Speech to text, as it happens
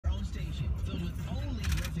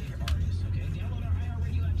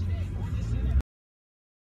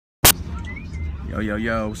Yo, yo,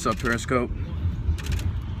 yo, what's up, Periscope?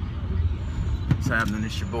 What's happening?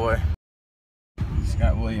 It's your boy,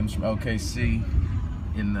 Scott Williams from OKC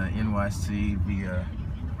in the NYC via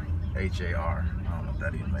HAR. I don't know if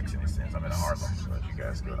that even makes any sense. I'm in Harlem, so if you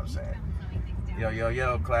guys get what I'm saying. Yo, yo,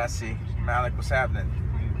 yo, Classy. Malik, what's happening?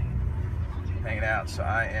 Hanging out, so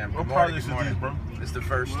I am. What projects is these, bro? It's the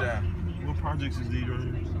first. What projects is these right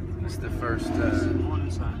here? It's the first. On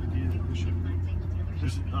this side,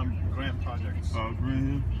 this grant projects. Oh,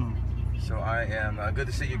 grant. So I am good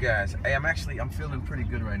to see you guys. Hey, I'm feeling pretty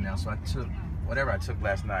good right now. So I took whatever I took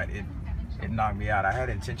last night. It knocked me out. I had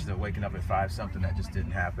intentions of waking up at 5 something. That just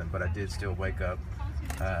didn't happen. But I did still wake up.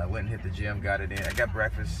 Went and hit the gym. Got it in. I got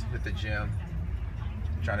breakfast. Hit the gym.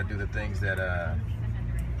 Trying to do the things that.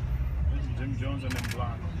 Jim Jones and then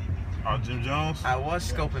Block. Oh, Jim Jones. I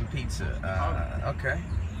was scoping pizza. Okay.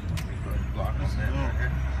 Block was in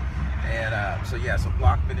there. And so yeah, so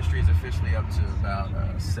Block Ministry is officially up to about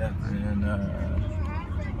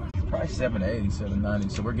probably 780, 790.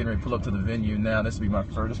 So we're getting ready to pull up to the venue now. This will be my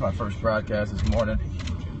first broadcast this morning.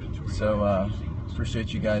 So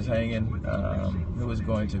appreciate you guys hanging. Who is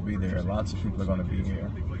going to be there? Lots of people are going to be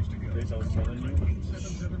here.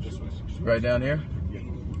 Right down here.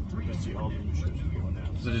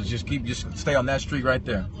 So just stay on that street right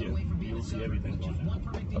there. Yeah, you'll see everything.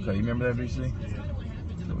 Okay, you remember that, BC?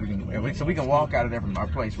 So we can walk out of there from our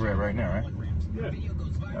place we're at right now, right? Yeah.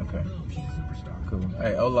 Okay. Cool.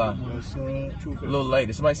 Hey, hola. A little late.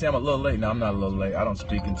 Did somebody say I'm a little late? No, I'm not a little late. I don't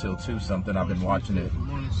speak until 2 something. I've been watching it.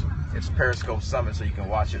 It's Periscope Summit, so you can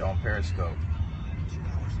watch it on Periscope.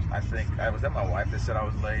 I think, was that my wife that said I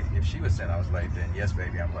was late? If she was saying I was late, then yes,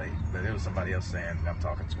 baby, I'm late. But it was somebody else saying I'm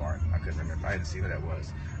talking smart. I couldn't remember. I didn't see who that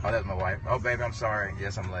was. Oh, that's my wife. Oh, baby, I'm sorry.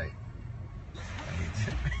 Yes, I'm late.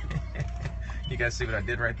 You guys see what I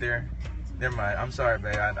did right there? Never mind. I'm sorry,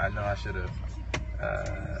 babe. I know I should have.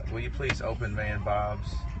 Will you please open Man Bob's,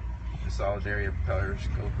 the Solidarity of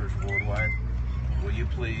Periscopers Worldwide? Will you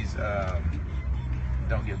please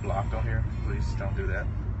don't get blocked on here? Please don't do that.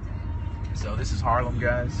 So this is Harlem,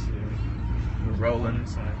 guys. We're rolling.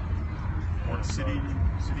 On city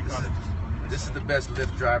college. This is the best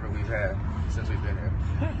Lyft driver we've had since we've been here.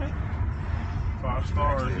 5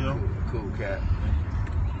 stars, yo. Cool cat.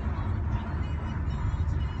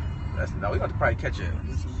 We're going to probably catch it.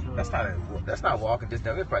 That's not walking distance.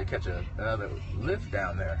 We're going to probably catch another Lyft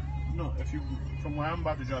down there. No, from where I'm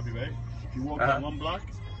about to drop you, right? If you walk down 1 block,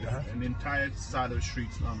 and the entire side of the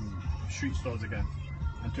street stores again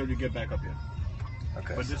until you get back up here.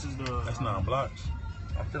 Okay. But this is the. That's 9 blocks.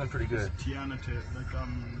 I'm feeling pretty good. Tiana to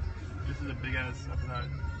this is a big ass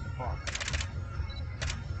park.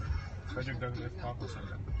 Frederick Douglass Park or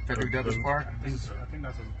something. Frederick Douglass Park. I think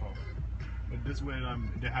that's what it's called. But this way,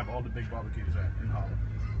 they have all the big barbecues in Harlem.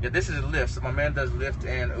 Yeah, this is Lyft. So my man does Lyft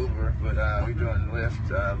and Uber, but we're doing Lyft.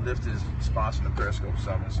 Lyft is sponsoring the Periscope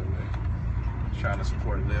Summit, so we're trying to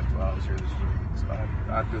support Lyft while I was here this week. So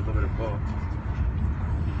I do a little bit of both.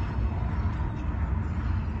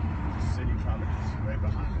 City College is right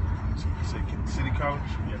behind it. City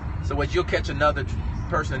College? Yeah. So you'll catch another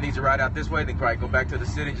person that needs to ride out this way, then probably go back to the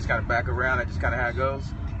city, just kind of back around, and just kind of how it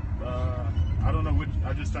goes? I don't know which.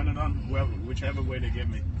 I just turned it on. Whichever way they give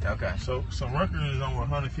me. Okay. So Rucker is on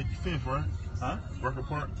 155th, right? Huh? Rucker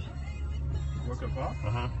Park. Rucker Park.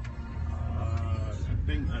 I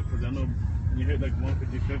think because I know you hit like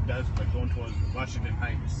 155th. That's like going towards Washington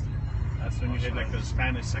Heights. That's when you hit like the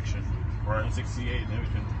Spanish section. Right. 168 and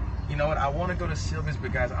everything. You know what? I want to go to Sylvia's,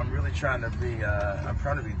 but guys, I'm really trying to be. I'm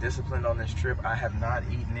trying to be disciplined on this trip. I have not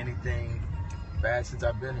eaten anything bad since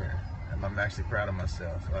I've been here, and I'm actually proud of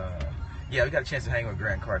myself. Yeah, we got a chance to hang with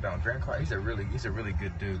Grant Cardone. Grant Cardone, he's a really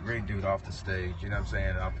good dude. Great dude off the stage. You know what I'm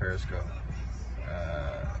saying? On Periscope.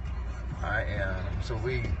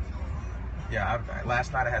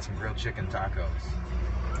 Last night I had some grilled chicken tacos.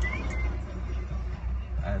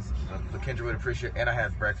 As Kendra would appreciate, and I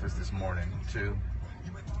had breakfast this morning too.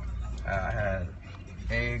 I had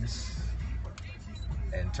eggs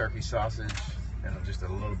and turkey sausage and just a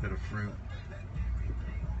little bit of fruit,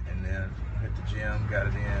 and then hit the gym, got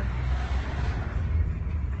it in.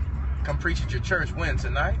 Come preach at your church. When?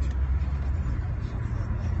 Tonight?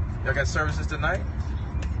 Y'all got services tonight?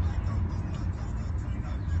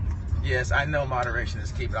 Yes, I know moderation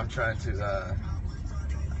is key, but I'm trying to.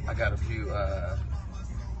 I got a few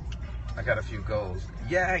goals.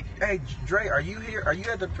 Yeah, hey, Dre, are you here? Are you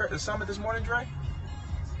at the summit this morning, Dre?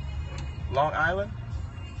 Long Island?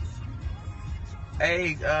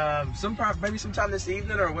 Hey, maybe sometime this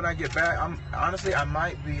evening or when I get back. I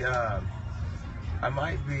might be.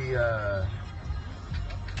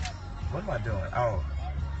 What am I doing? Oh,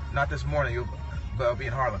 not this morning. I'll be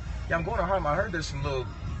in Harlem. Yeah, I'm going to Harlem. I heard there's some little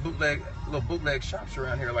bootleg shops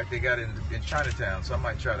around here like they got in Chinatown. So I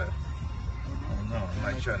might try to. I don't know.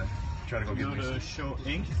 I might try to go get me the show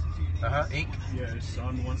Ink. Ink. Yeah, it's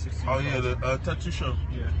on 116. Oh yeah, the tattoo show.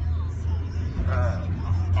 Yeah.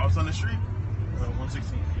 I was on the street.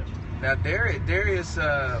 116. Yeah. Now Darius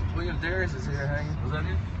William Darius is here hanging. Was that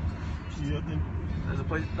it? Yeah, I think. There's a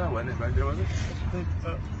place. No, wasn't it back there? Was it? I think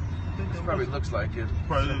It probably looks like it.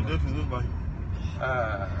 Probably definitely look like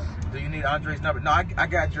it. Do you need Andre's number? No, I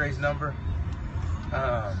got Dre's number.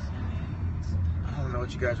 I don't know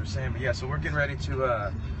what you guys were saying, but yeah. So we're getting ready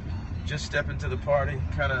to just step into the party.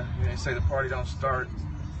 Kind of, they say the party don't start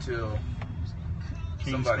till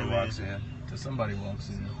somebody walks in. Till somebody walks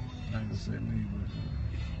in. I ain't gonna say me,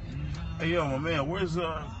 but. Hey yo, my man, where's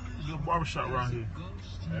the barbershop around here?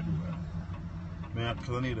 Everywhere. Man,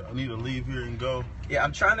 because I need to leave here and go. Yeah,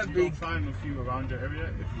 I'm trying to You be. don't find a few around your area.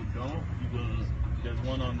 If you don't, there's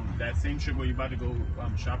one on that same trip where you're about to go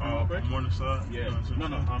shopping real quick. Morning side? Yeah. No,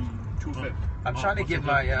 2/5. I'm trying to get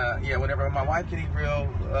my whatever. My wife can eat real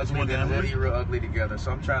ugly, then we'll eat real ugly together.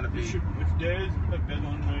 So I'm trying to be. If there's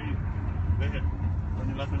one right here on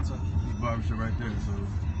your left hand side. Barbershop right there. So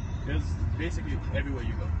There's basically everywhere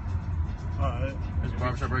you go. alright. There's a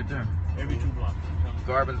barbershop right there. Every 2 blocks.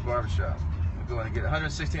 Garbin's Barbershop. We're going to get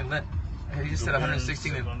 116 Lent. He just said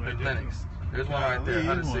 116 in Lennox. There's one right there,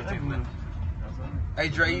 116 Lent. Hey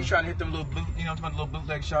Dre, you trying to hit them little little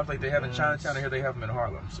bootleg shops like they have in Chinatown? I hear they have them in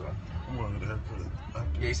Harlem. So I'm going to the haircut.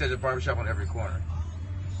 yeah, he says a barbershop on every corner.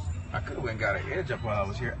 I could have went and got an edge up while I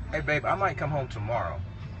was here. Hey babe, I might come home tomorrow.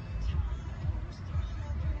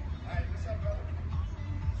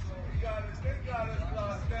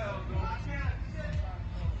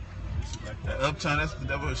 Uptown, that's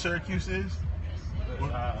what Syracuse is?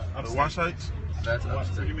 Upstate. Wash Heights? That's What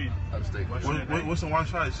upstate. do you mean? Upstate. What's in Wash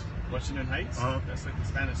Heights? Washington Heights? That's like the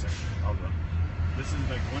Spanish section. Okay. This is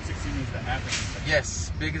like 116 is the African section.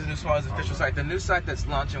 Yes, big as the new small official site. The new site that's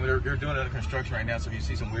launching, they're doing it under construction right now, so if you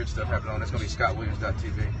see some weird stuff happening on, it's going to be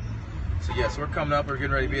scottwilliams.tv. So yes, we're coming up. We're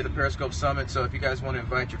getting ready to be at the Periscope Summit. So if you guys want to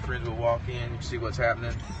invite your friends, we'll walk in, you can see what's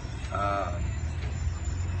happening.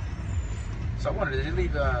 So I wanted to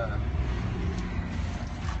leave.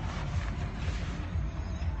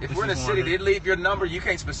 If we're in the city, they leave your number. You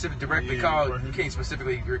can't directly call. You can't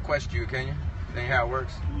specifically request you, can you? That ain't how it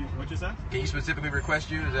works. What you say? Can you specifically request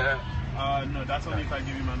you? Is that? No, that's only if I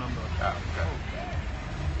give you my number. Oh, okay.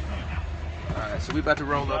 All right, so we about to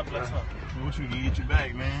roll up. What you can get your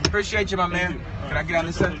bag, man. Appreciate you, my man. Can I get on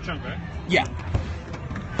this side? Trunk, right? Yeah.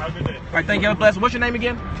 Have a good day. All right, thank you. Have a blessing. What's your name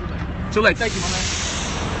again? Too late. Thank you, my man.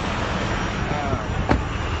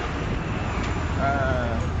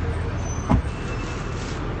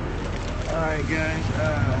 All right, guys.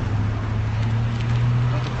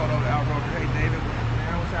 Another photo of Al Roker. Hey, David.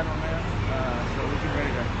 Man, what's happening, man? So we're getting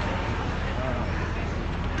ready to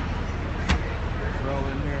roll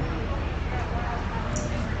in here.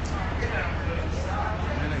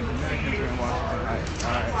 Dominicans are in Washington.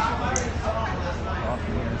 All right. Off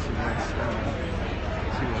in here and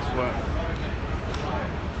see what's what.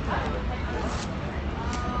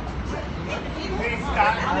 Hey,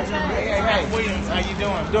 Scott. Hey. How you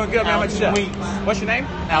doing? Doing good, man. How about yourself? Weeks. What's your name?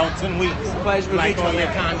 Alton Weeks. Pleasure to Like meet you, all your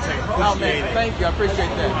man. content. Oh, Appreciate man. it. Thank you. I appreciate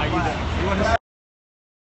that. How you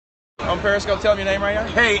doing? On Periscope, tell me your name right here.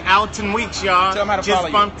 Hey, Alton Weeks, y'all. Tell 'em how to Just follow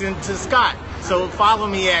you. bumped into Scott. So follow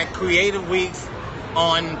me at Creative Weeks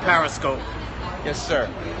on Periscope. Yes, sir.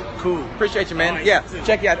 Cool. Appreciate you, man. All right, Yeah, see you.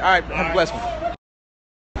 check you out. All right, have a blessed one.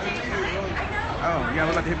 Oh, yeah,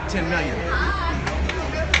 we're about to hit 10 million.